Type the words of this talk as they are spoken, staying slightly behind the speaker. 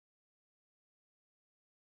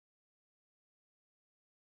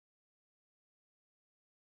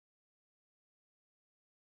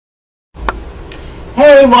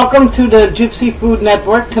Hey, welcome to the Gypsy Food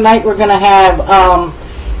Network. Tonight we're going to have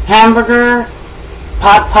hamburger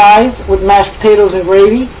pot pies with mashed potatoes and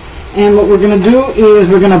gravy. And what we're going to do is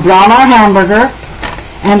we're going to brown our hamburger.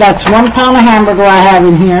 And that's 1 pound of hamburger I have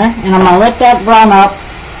in here. And I'm going to let that brown up.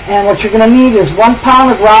 And what you're going to need is 1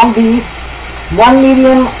 pound of ground beef, 1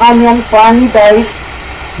 medium onion finely diced,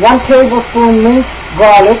 1 tablespoon minced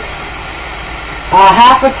garlic,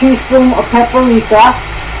 half a teaspoon of paprika,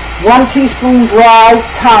 1 teaspoon dry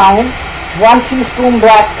thyme, 1 teaspoon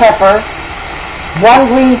black pepper,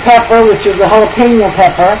 1 green pepper, which is the jalapeno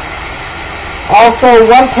pepper, also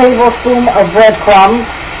 1 tablespoon of breadcrumbs,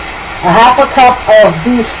 a half a cup of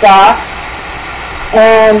beef stock,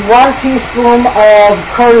 and 1 teaspoon of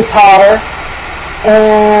curry powder,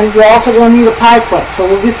 and you're also going to need a pie crust, so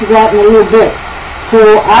we'll get to that in a little bit. So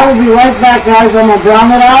I will be right back, guys. I'm going to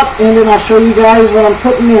brown it out, and then I'll show you guys what I'm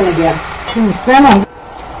putting in again.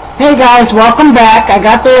 Hey guys, welcome back. I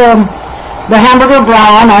got the hamburger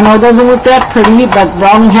brown. I know it doesn't look that pretty, but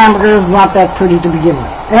browning hamburger is not that pretty to begin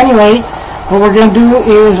with. Anyway, what we're going to do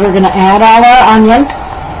is we're going to add all our onion.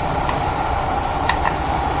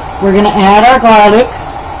 We're going to add our garlic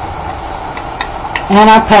and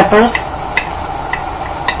our peppers,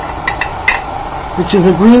 which is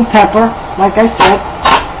a green pepper, like I said.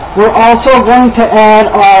 We're also going to add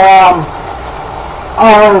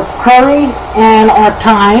our curry and our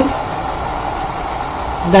thyme.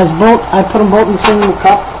 That's both. I put them both in the same little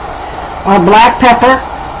cup. Our black pepper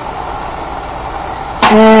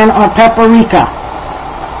and our paprika.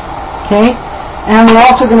 Okay, and we're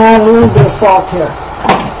also going to add a little bit of salt here,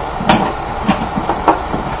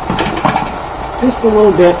 just a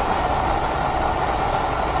little bit.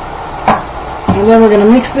 And then we're going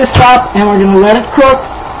to mix this up and we're going to let it cook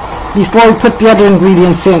before we put the other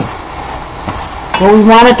ingredients in. What we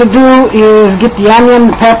want it to do is get the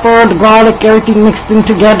onion, the pepper, the garlic, everything mixed in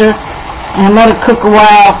together and let it cook a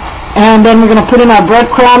while. And then we're going to put in our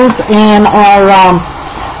breadcrumbs and our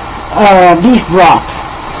beef broth,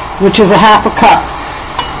 which is a half a cup.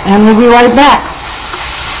 And we'll be right back.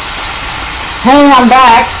 Hey, I'm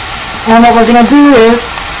back. And what we're going to do is,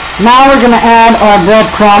 now we're going to add our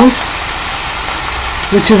breadcrumbs,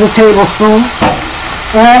 which is a tablespoon.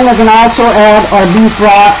 And we're going to also add our beef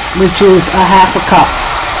broth, which is a half a cup.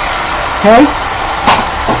 Okay?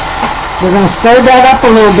 We're going to stir that up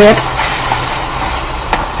a little bit.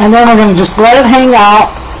 And then we're going to just let it hang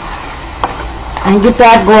out and get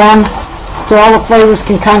that going so all the flavors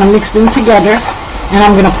can kind of mix in together. And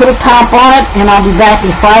I'm going to put a top on it, and I'll be back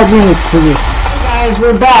in 5 minutes for this. Hey guys,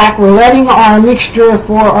 we're back. We're letting our mixture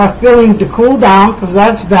for our filling to cool down, because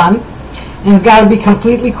that's done. And it's got to be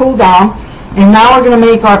completely cooled down. And now we're going to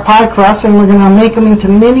make our pie crust, and we're going to make them into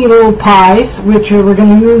mini little pies, which we're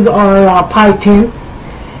going to use our pie tin,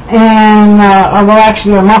 and well,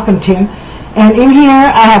 actually our muffin tin. And in here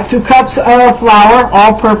I have 2 cups of flour,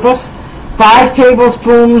 all-purpose, 5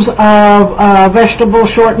 tablespoons of vegetable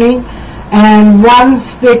shortening, and 1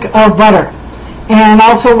 stick of butter, and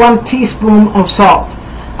also 1 teaspoon of salt.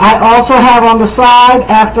 I also have on the side,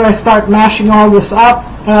 after I start mashing all this up,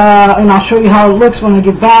 and I'll show you how it looks when I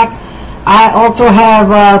get back, I also have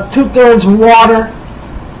 2/3 water,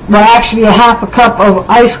 well actually a half a cup of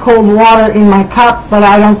ice cold water in my cup, but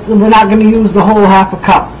we're not going to use the whole half a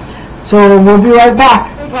cup. So we'll be right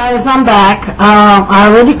back. Hey guys, I'm back. I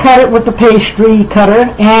already cut it with the pastry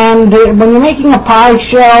cutter, and when you're making a pie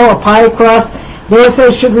shell, a pie crust, they say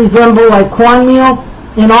it should resemble like cornmeal.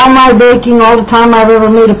 In all my baking, all the time I've ever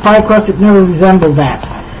made a pie crust, it never resembled that.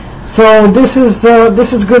 So this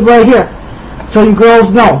is good right here, so you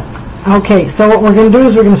girls know. Okay, so what we're going to do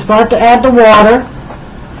is we're going to start to add the water,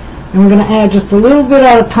 and we're going to add just a little bit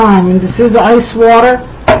at a time, and this is the ice water,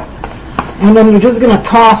 and then you're just going to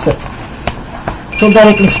toss it so that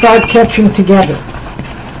it can start catching together.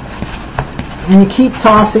 And you keep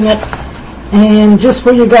tossing it, and just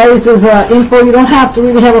for you guys as info, you don't have to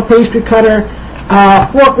really have a pastry cutter.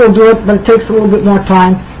 Fork will do it, but it takes a little bit more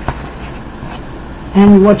time.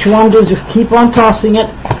 And what you want to do is just keep on tossing it.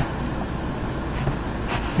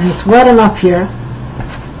 And it's wet enough here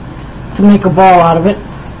to make a ball out of it.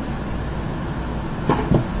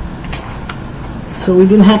 So we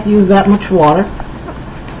didn't have to use that much water.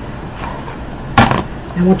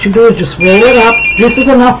 And what you do is just roll it up. This is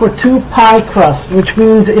enough for 2 pie crusts, which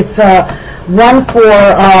means it's 1 for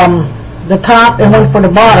the top and 1 for the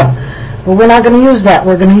bottom. But we're not going to use that.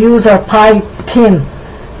 We're going to use our pie tin,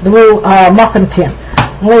 the little muffin tin.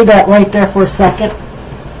 Lay that right there for a second.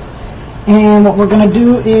 And what we're going to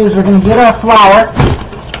do is we're going to get our flour,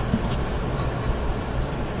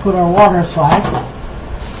 put our water aside,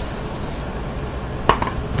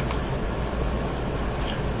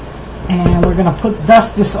 we're going to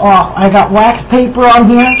dust this off. I got wax paper on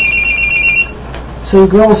here, so you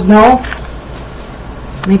girls know.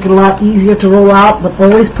 Make it a lot easier to roll out, but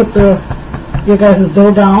always put your guys'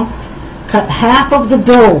 dough down. Cut half of the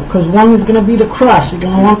dough, because one is going to be the crust. You're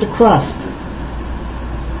going to want the crust.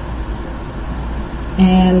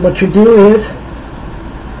 And what you do is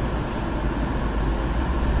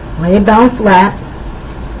lay it down flat.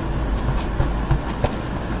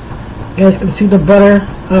 You guys can see the butter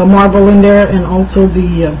marble in there, and also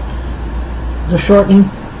the shortening.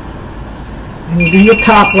 And you do your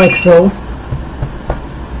top like so.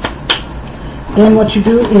 Then what you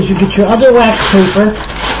do is you get your other wax paper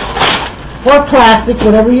or plastic,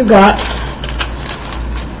 whatever you got.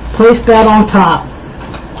 Place that on top.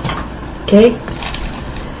 Okay?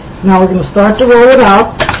 Now we're going to start to roll it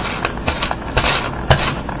out.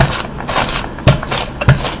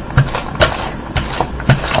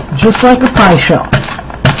 Just like a pie shell.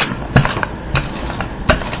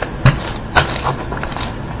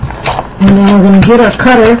 And then we're going to get our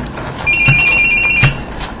cutter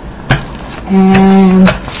and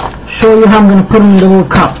show you how I'm going to put them in the little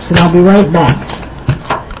cups, and I'll be right back.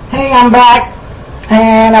 Hey, I'm back,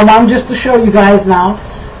 and I want just to show you guys now.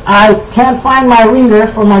 I can't find my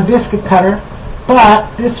ringer for my biscuit cutter,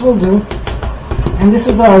 but this will do. And this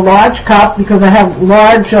is a large cup because I have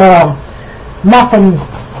large muffin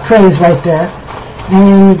trays right there.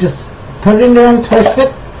 And you just put it in there and twist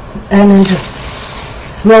it, and then just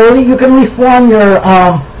slowly you can reform your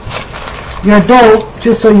dough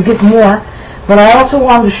just so you get more. But I also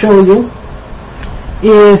wanted to show you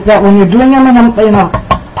is that when you're doing them in a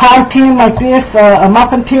pie tin like this, a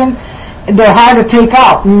muffin tin, they're hard to take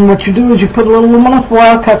out. And what you do is you put a little aluminum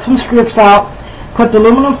foil, cut some strips out, put the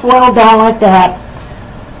aluminum foil down like that,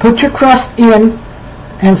 put your crust in,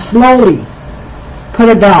 and slowly put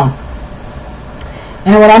it down.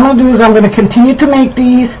 And what I'm going to do is I'm going to continue to make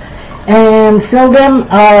these and fill them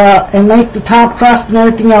and make the top crust and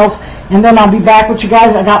everything else, and then I'll be back with you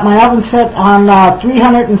guys. I got my oven set on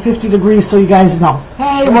 350 degrees so you guys know.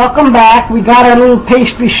 Hey, welcome back. We got our little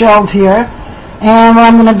pastry shells here, and what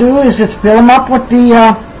I'm going to do is just fill them up with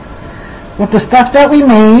the stuff that we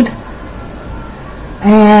made.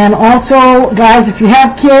 And also, guys, if you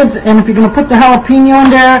have kids and if you're going to put the jalapeno in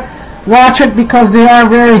there, watch it because they are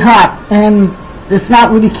very hot and it's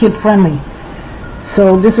not really kid friendly.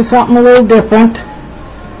 So this is something a little different,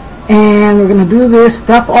 and we're going to do this,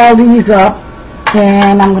 stuff all these up,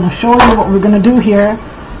 and I'm going to show you what we're going to do here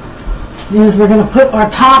is we're going to put our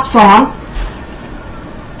tops on,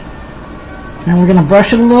 and we're going to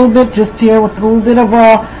brush it a little bit just here with a little bit of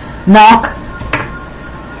knock.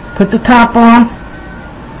 Put the top on,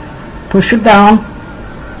 push it down,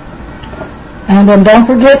 and then don't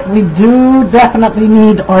forget we do definitely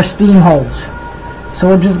need our steam holes. So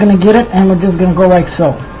we're just going to get it, and we're just going to go like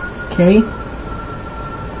so. Okay?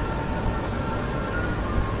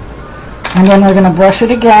 And then we're going to brush it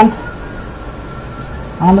again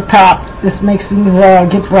on the top. This makes things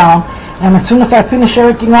get brown. And as soon as I finish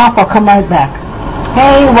everything off, I'll come right back.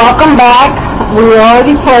 Hey, welcome back. We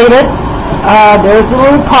already plated. There's the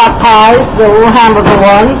little pot pies, the little hamburger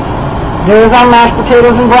ones. There's our mashed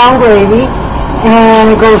potatoes and brown gravy.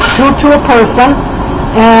 And it goes 2 to a person.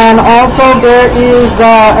 And also there is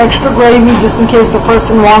the extra gravy just in case the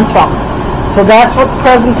person wants some. So that's what the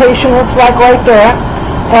presentation looks like right there.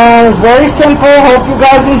 And it's very simple. Hope you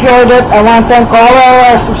guys enjoyed it. I want to thank all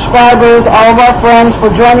of our subscribers, all of our friends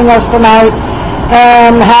for joining us tonight.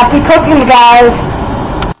 And happy cooking, guys.